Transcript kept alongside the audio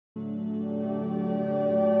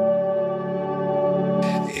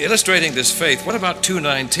illustrating this faith, what about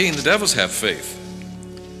 2:19? The devils have faith.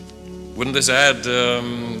 Wouldn't this add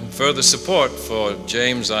further support for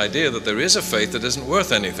James' idea that there is a faith that isn't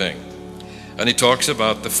worth anything? And he talks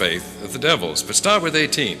about the faith of the devils. But start with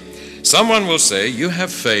 18. Someone will say, you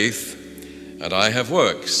have faith and I have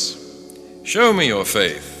works. Show me your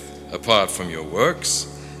faith apart from your works,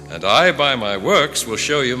 and I by my works will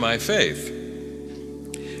show you my faith.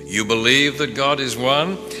 You believe that God is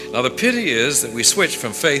one. Now the pity is that we switch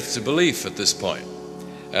from faith to belief at this point.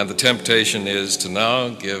 And the temptation is to now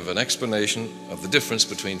give an explanation of the difference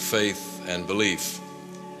between faith and belief.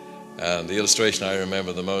 And the illustration I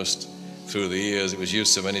remember the most through the years, it was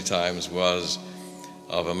used so many times, was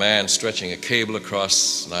of a man stretching a cable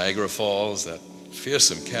across Niagara Falls, that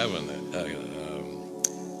fearsome cavern,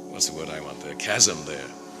 what's the word I want there, chasm there.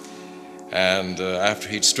 And after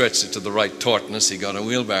he'd stretched it to the right tautness, he got a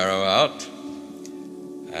wheelbarrow out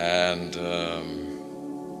and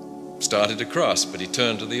started to cross, but he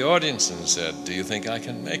turned to the audience and said, do you think I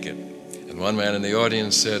can make it? And one man in the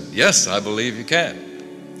audience said, yes, I believe you can.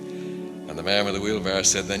 And the man with the wheelbarrow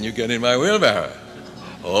said, then you get in my wheelbarrow.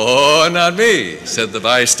 Oh, not me, said the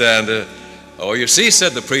bystander. Oh, you see,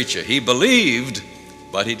 said the preacher, he believed,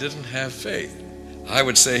 but he didn't have faith. I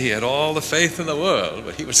would say he had all the faith in the world,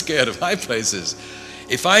 but he was scared of high places.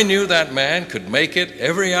 If I knew that man could make it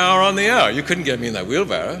every hour on the hour, you couldn't get me in that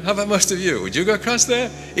wheelbarrow. How about most of you? Would you go across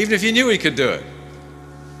there? Even if you knew he could do it.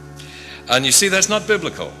 And you see, that's not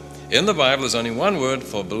biblical. In the Bible, there's only one word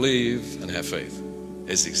for believe and have faith.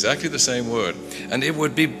 It's exactly the same word. And it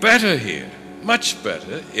would be better here, much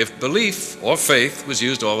better, if belief or faith was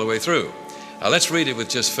used all the way through. Now let's read it with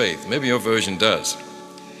just faith. Maybe your version does.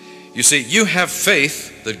 You see, you have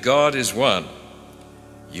faith that God is one.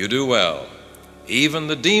 You do well. Even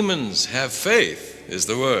the demons have faith, is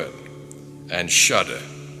the word, and shudder.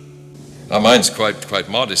 Now mine's quite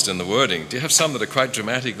modest in the wording. Do you have some that are quite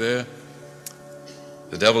dramatic there?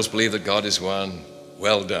 The devils believe that God is one.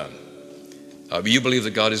 Well done. You believe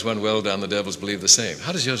that God is one. Well done. The devils believe the same.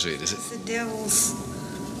 How does yours read? Is it? The devils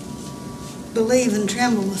believe and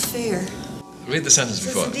tremble with fear. Read the sentence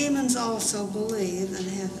before. The demons also believe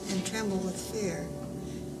and tremble with fear.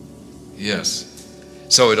 Yes.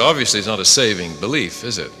 So it obviously is not a saving belief,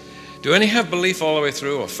 is it? Do any have belief all the way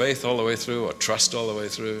through, or faith all the way through, or trust all the way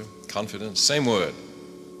through? Confidence? Same word.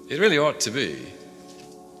 It really ought to be.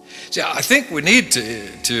 See, I think we need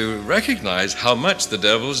to recognize how much the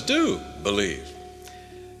devils do believe.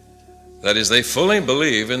 That is, they fully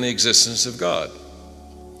believe in the existence of God.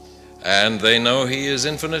 And they know He is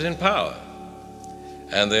infinite in power.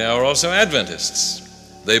 And they are also Adventists.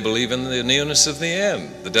 They believe in the nearness of the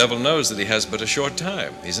end. The devil knows that he has but a short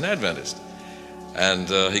time. He's an Adventist. And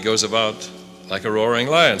he goes about like a roaring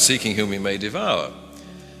lion, seeking whom he may devour.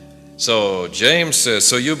 So James says,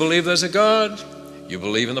 so you believe there's a God? You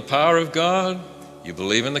believe in the power of God? You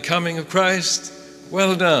believe in the coming of Christ?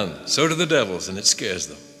 Well done. So do the devils, and it scares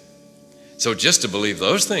them. So just to believe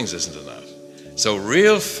those things isn't enough. So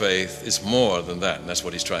real faith is more than that, and that's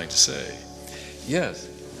what he's trying to say. Yes?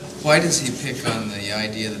 Why does he pick on the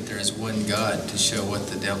idea that there is one God to show what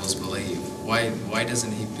the devils believe? Why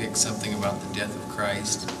doesn't he pick something about the death of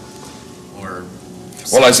Christ? Or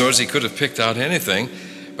well, I suppose he could have picked out anything,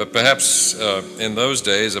 but perhaps in those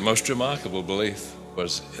days the most remarkable belief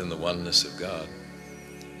was in the oneness of God.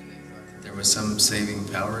 There was some saving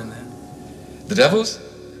power in that? The devils?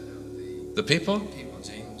 The people? The people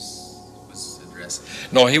James was addressing.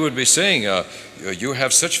 No, he would be saying, you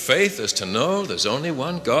have such faith as to know there's only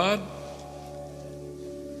one God?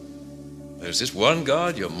 There's this one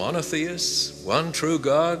God, you're monotheists, one true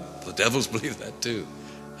God. The devils believe that too,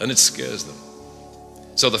 and it scares them.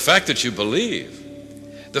 So the fact that you believe,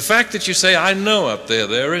 the fact that you say, I know up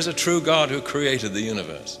there is a true God who created the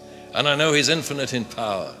universe, and I know He's infinite in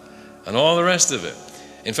power, and all the rest of it.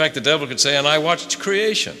 In fact, the devil could say, and I watched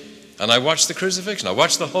creation, and I watched the crucifixion, I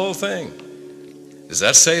watched the whole thing. Does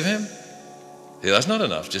that save him? Yeah, that's not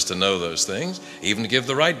enough just to know those things. Even to give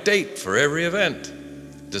the right date for every event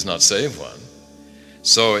does not save one.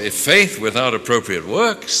 So if faith without appropriate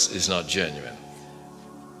works is not genuine,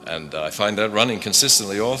 and I find that running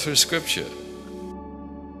consistently all through Scripture.